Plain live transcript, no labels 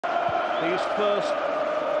These first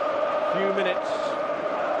few minutes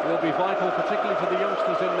will be vital, particularly for the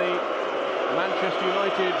youngsters in the Manchester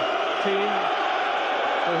United team,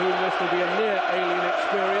 for whom this will be a near alien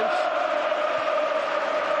experience.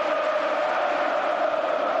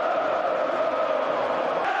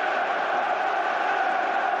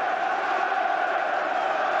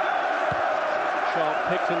 Sharp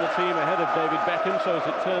picks in the team ahead of David Beckham, so as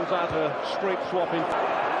it turns out a straight swap in.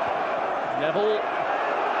 Neville.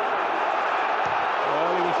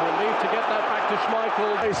 Well, he was relieved to get that back to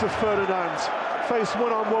Schmeichel. Ace of Ferdinand, faced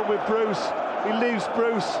one-on-one with Bruce. He leaves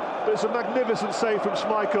Bruce, but it's a magnificent save from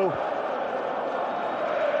Schmeichel.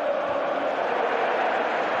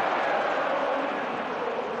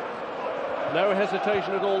 No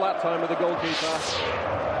hesitation at all that time with the goalkeeper.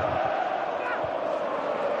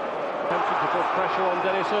 Attempted to put pressure on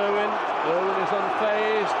Dennis Irwin. Irwin is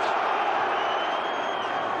unfazed.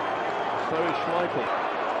 So is Schmeichel.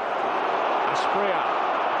 Asprilla.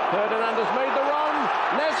 Ferdinand has made the run.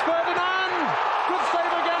 Les Ferdinand! Good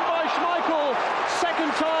save again by Schmeichel.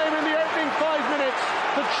 Second time in the opening 5 minutes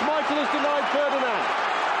that Schmeichel has denied Ferdinand.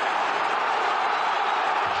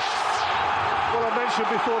 Well, I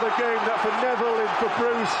mentioned before the game that for Neville and for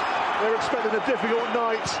Bruce, they're expecting a difficult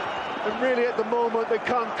night. And really at the moment they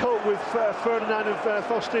can't cope with Ferdinand and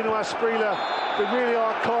Faustino Asprilla. They really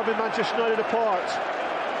are carving Manchester United apart.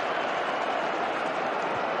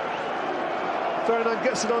 Ferdinand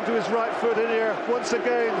gets it onto his right foot in here. Once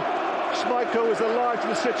again, Schmeichel is alive to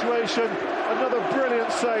the situation. Another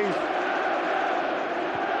brilliant save.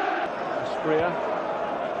 Asprilla.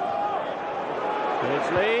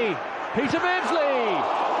 Beardsley. Peter Beardsley!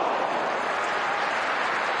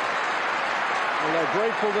 Well, they're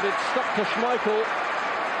grateful that it stuck to Schmeichel.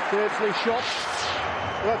 Beardsley shot.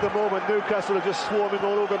 Well, at the moment, Newcastle are just swarming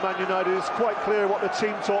all over Man United. It's quite clear what the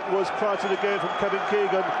team talk was prior to the game from Kevin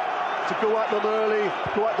Keegan. To go at them early,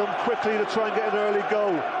 go at them quickly to try and get an early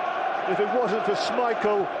goal. If it wasn't for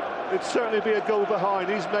Schmeichel, it'd certainly be a goal behind.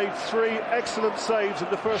 He's made 3 excellent saves in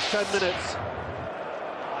the first 10 minutes.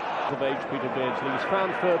 Of age, Peter Beardsley. He's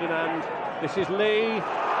found Ferdinand. This is Lee.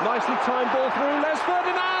 Nicely timed ball through. Les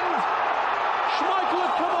Ferdinand! Schmeichel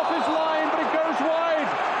had come off his line, but it goes wide.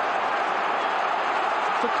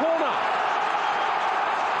 It's a corner.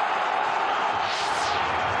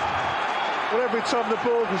 Well, every time the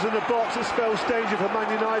ball was in the box, it spells danger for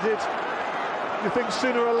Man United. You think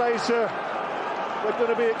sooner or later they're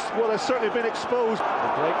going to be, well, they've certainly been exposed.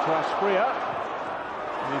 The break to Asprilla.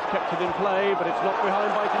 He's kept it in play, but it's knocked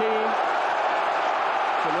behind by Keane.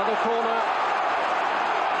 It's another corner.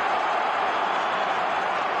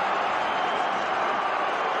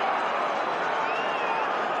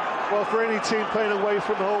 Well, for any team playing away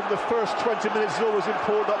from home, the first 20 minutes is always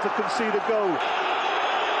important not to concede a goal.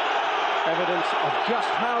 Evidence of just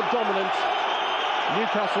how dominant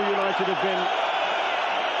Newcastle United have been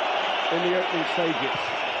in the opening stages.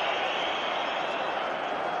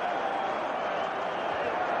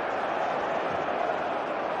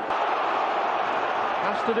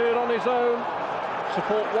 Has to do it on his own.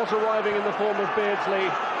 Support was arriving in the form of Beardsley.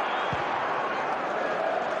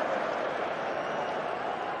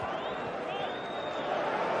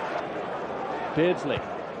 Beardsley.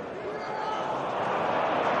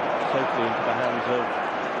 Safely into the hands of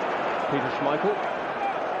Peter Schmeichel.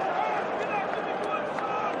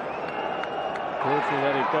 Beardsley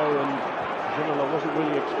let it go, and Ginola wasn't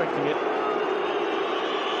really expecting it.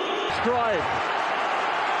 Stride.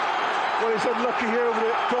 Well, he's unlucky here with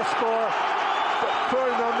the crossbar, but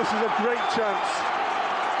Ferdinand misses a great chance.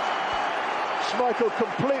 Schmeichel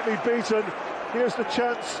completely beaten. Here's the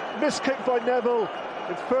chance. Missed kick by Neville,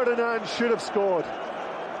 and Ferdinand should have scored.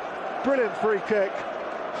 Brilliant free kick.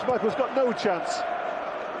 Schmeichel's got no chance.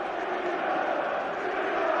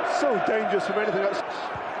 So dangerous from anything else.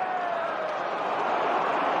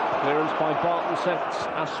 Clearance by Barton sets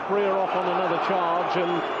Asprilla off on another charge,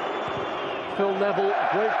 and Phil Neville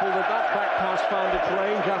grateful that that back pass found its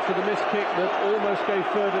range after the missed kick that almost gave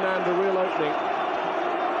Ferdinand a real opening.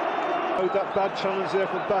 That bad challenge there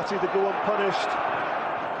from Batty to go unpunished.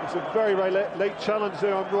 It's a very, very late challenge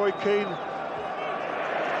there on Roy Keane.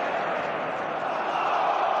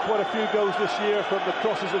 Quite a few goals this year from the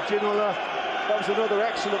crosses of Ginola. That was another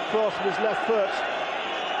excellent cross from his left foot,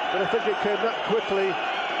 but I think it came that quickly.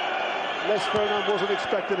 Les Ferdinand wasn't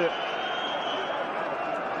expecting it.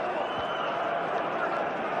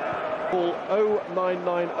 Call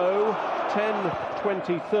 0990 10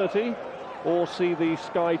 20 30 or see the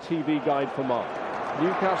Sky TV guide for Mark.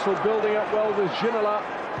 Newcastle building up well with Ginola,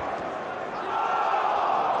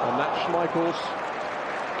 and that's Schmeichel's.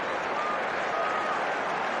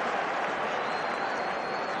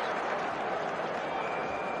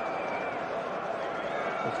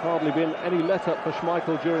 There's hardly been any let-up for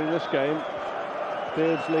Schmeichel during this game.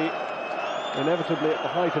 Beardsley inevitably at the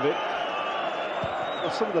height of it.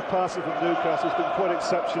 Well, some of the passing from Newcastle has been quite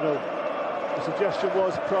exceptional. The suggestion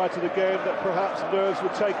was prior to the game that perhaps nerves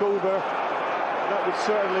would take over. That would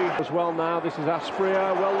certainly... As well now, this is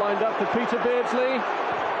Asprilla, well lined up for Peter Beardsley.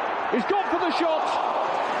 He's gone for the shot!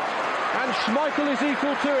 And Schmeichel is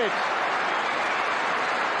equal to it.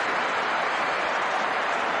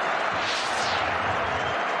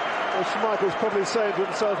 Well, Schmeichel's probably saying to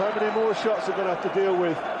himself, how many more shots are going to have to deal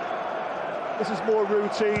with? This is more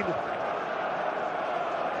routine.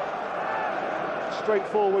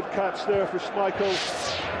 Straightforward catch there for Schmeichel.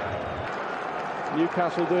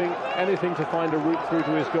 Newcastle doing anything to find a route through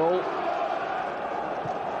to his goal.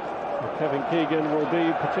 Kevin Keegan will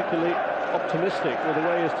be particularly optimistic with the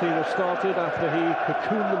way his team has started after he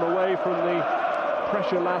cocooned them away from the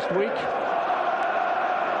pressure last week.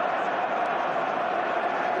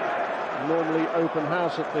 Normally open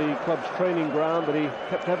house at the club's training ground, but he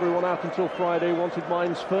kept everyone out until Friday, wanted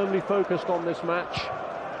minds firmly focused on this match.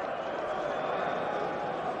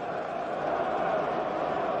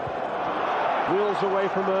 Wheels away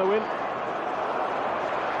from Irwin.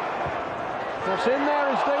 Cross in there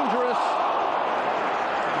is dangerous.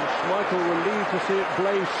 And Schmeichel will lead to see it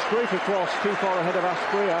blaze straight across, too far ahead of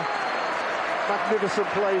Asprilla. Magnificent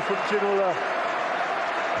play from Ginola.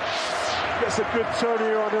 Gets a good turn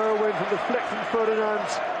here on Irwin from the flick from Ferdinand.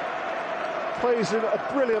 Plays in a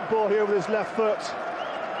brilliant ball here with his left foot.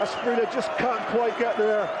 Asprilla just can't quite get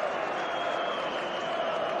there.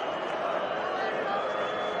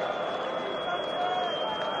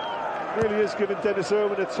 Really is giving Dennis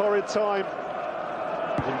Irwin a torrid time.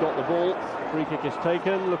 He's got the ball, free kick is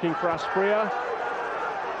taken, looking for Asprilla.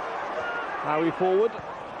 Howie forward.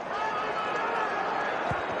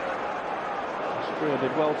 Asprilla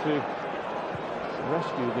did well to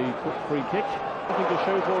rescue the free kick. Nothing to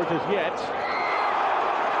show for it as yet.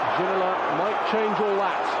 Ginola might change all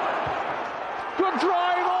that. Good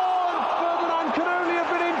drive on! Ferdinand could only have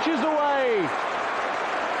been inches away.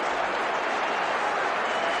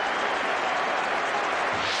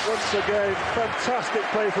 Once again, fantastic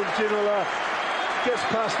play from Ginola. Gets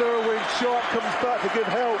past Irwin, Sharp comes back to give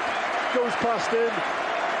help. Goes past him,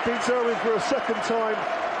 beats Irwin for a second time.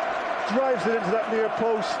 Drives it into that near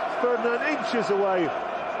post. Ferdinand inches away.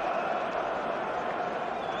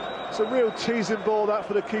 It's a real teasing ball, that,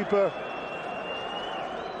 for the keeper.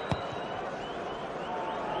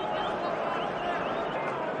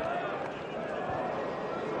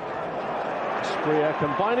 Asprilla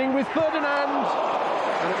combining with Ferdinand.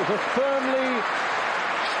 And it was a firmly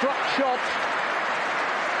struck shot.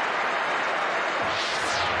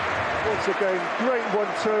 Once again, great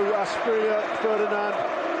 1-2. Asprilla, Ferdinand.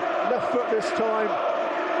 Left foot this time.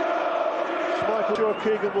 Schmeichel, Joe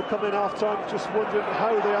Keegan will come in half-time just wondering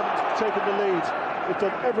how they haven't taken the lead. They've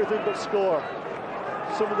done everything but score.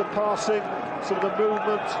 Some of the passing, some of the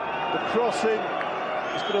movement, the crossing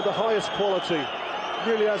has been of the highest quality.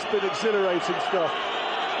 Really has been exhilarating stuff.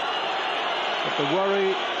 But the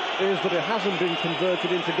worry is that it hasn't been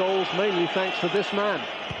converted into goals, mainly thanks to this man.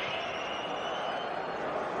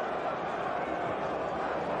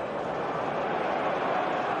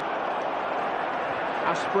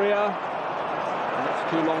 Asprilla, and that's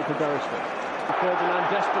too long for Beresford. Ferdinand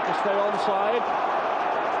desperate to stay onside.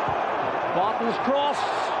 Barton's cross.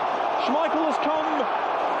 Schmeichel has come.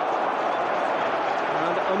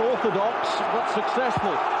 And unorthodox, but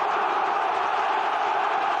successful.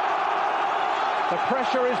 The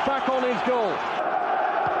pressure is back on his goal.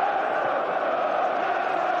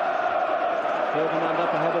 Ferdinand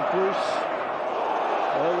up ahead of Bruce.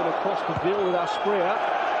 Irwin across to deal with Asprilla.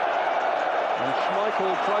 And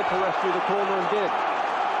Schmeichel tried to rescue the corner and did.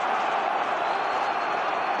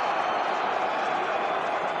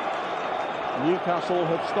 Newcastle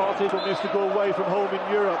have started Used to go away from home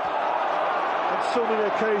in Europe. On so many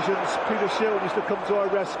occasions, Peter Shilton used to come to our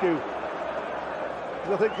rescue.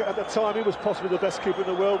 I think at the time he was possibly the best keeper in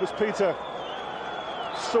the world, was Peter.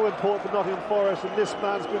 So important for Nottingham Forest, and this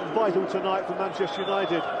man's been vital tonight for Manchester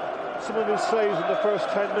United. Some of his saves in the first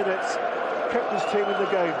 10 minutes kept his team in the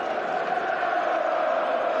game.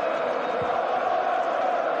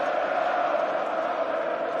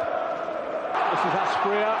 This is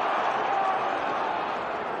Asprilla.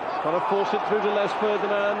 Trying to force it through to Les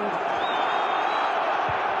Ferdinand.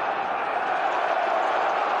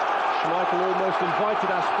 Schmeichel almost invited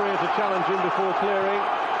Asprilla to challenge him before clearing.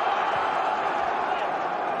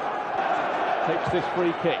 Takes this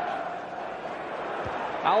free kick.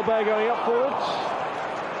 Albert going up forwards.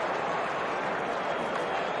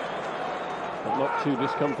 But not too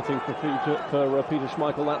discomforting for Peter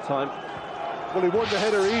Schmeichel that time. Well, he won the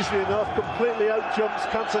header easily enough, completely out-jumps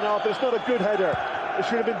Cantona, but it's not a good header. It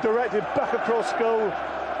should have been directed back across goal.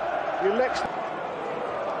 He elects...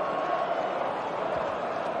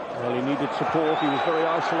 Well, he needed support. He was very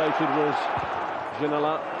isolated, was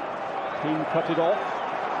Ginola. Keane cut it off.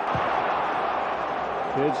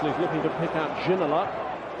 Beardsley's looking to pick out Ginola,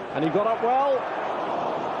 and he got up well.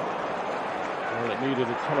 Well, it needed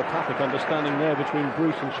a telepathic understanding there between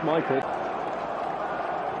Bruce and Schmeichel.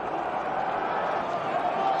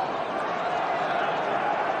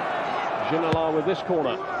 Ginola with this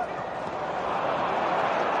corner.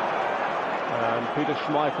 And Peter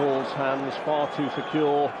Schmeichel's hands far too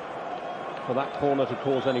secure for that corner to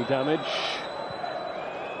cause any damage.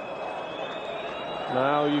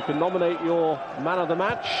 Now you can nominate your man of the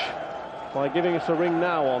match by giving us a ring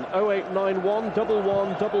now on 0891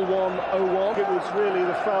 111101. It was really,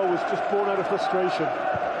 the foul was just born out of frustration.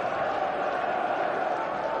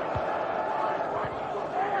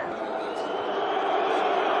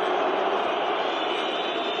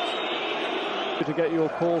 To get your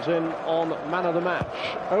calls in on man of the match,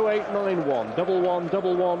 0891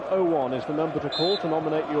 111101 is the number to call to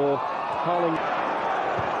nominate your Carling.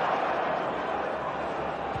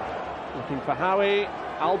 Looking for Howie.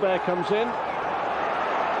 Albert comes in.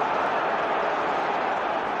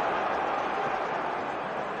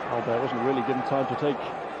 Albert wasn't really given time to take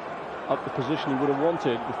up the position he would have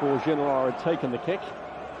wanted before Ginola had taken the kick.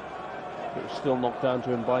 It was still knocked down to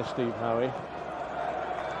him by Steve Howie.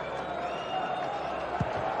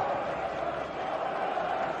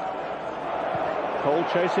 Cole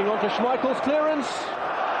chasing onto Schmeichel's clearance.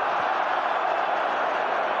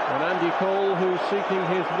 And Andy Cole, who's seeking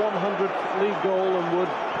his 100th league goal and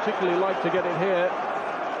would particularly like to get it here.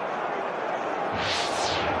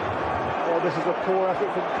 Oh, this is a poor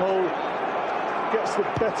effort from Cole. Gets the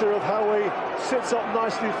better of Howie, sits up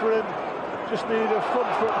nicely for him. Just needed a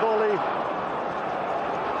front foot volley.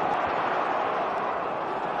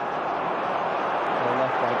 Well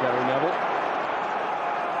left by Gary Neville.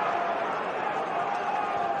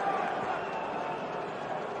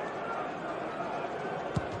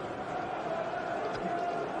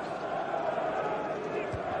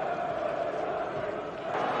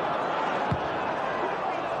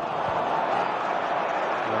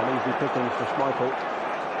 Pickings for Schmeichel.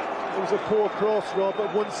 It was a poor cross, Rob,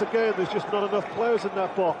 but once again there's just not enough players in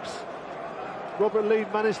that box. Robert Lee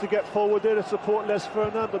managed to get forward there to support Les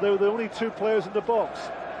Ferdinand, but they were the only two players in the box.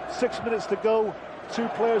 6 minutes to go, two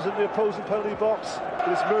players in the opposing penalty box, but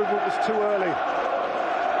his movement was too early.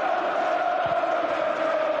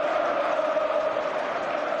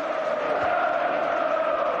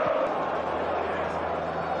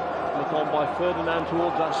 Look on by Ferdinand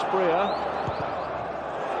towards Asprilla.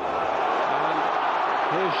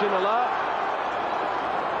 Here's Ginola.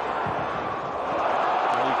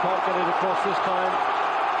 Well, he can't get it across this time.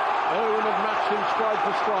 Owen have matched him stride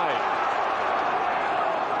for stride.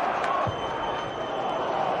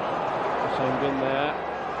 Send in there.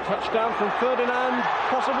 Touchdown from Ferdinand.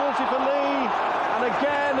 Possibility for Lee. And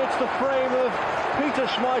again, it's the frame of Peter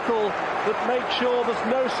Schmeichel that makes sure there's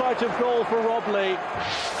no sight of goal for Rob Lee.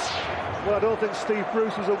 Well, I don't think Steve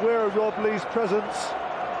Bruce was aware of Rob Lee's presence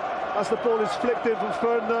as the ball is flicked in from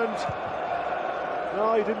Ferdinand.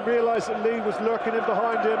 No, he didn't realise that Lee was lurking in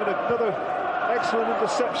behind him, and another excellent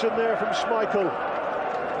interception there from Schmeichel.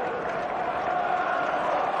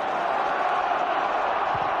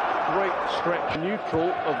 Great stretch neutral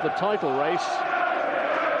of the title race.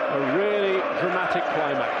 A really dramatic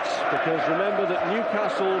climax, because remember that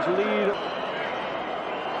Newcastle's lead.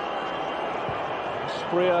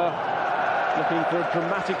 Asprilla looking for a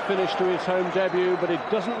dramatic finish to his home debut, but it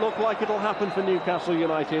doesn't look like it'll happen for Newcastle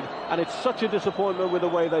United, and it's such a disappointment with the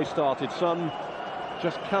way they started. Some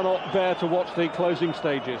just cannot bear to watch the closing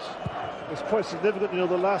stages. It's quite significant, you know,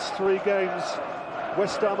 the last three games,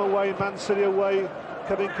 West Ham away, Man City away,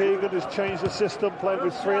 Kevin Keegan has changed the system, playing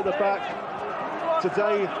with three at the back.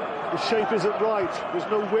 Today, the shape isn't right, there's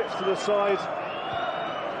no width to the side.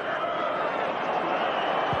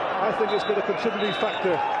 I think it's been a contributing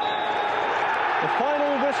factor. The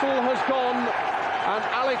final whistle has gone, and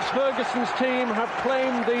Alex Ferguson's team have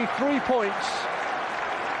claimed the 3 points.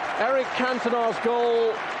 Eric Cantona's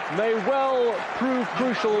goal may well prove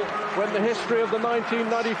crucial when the history of the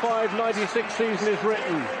 1995-96 season is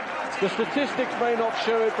written. The statistics may not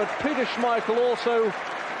show it, but Peter Schmeichel also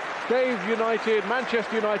gave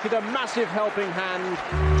Manchester United, a massive helping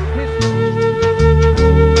hand.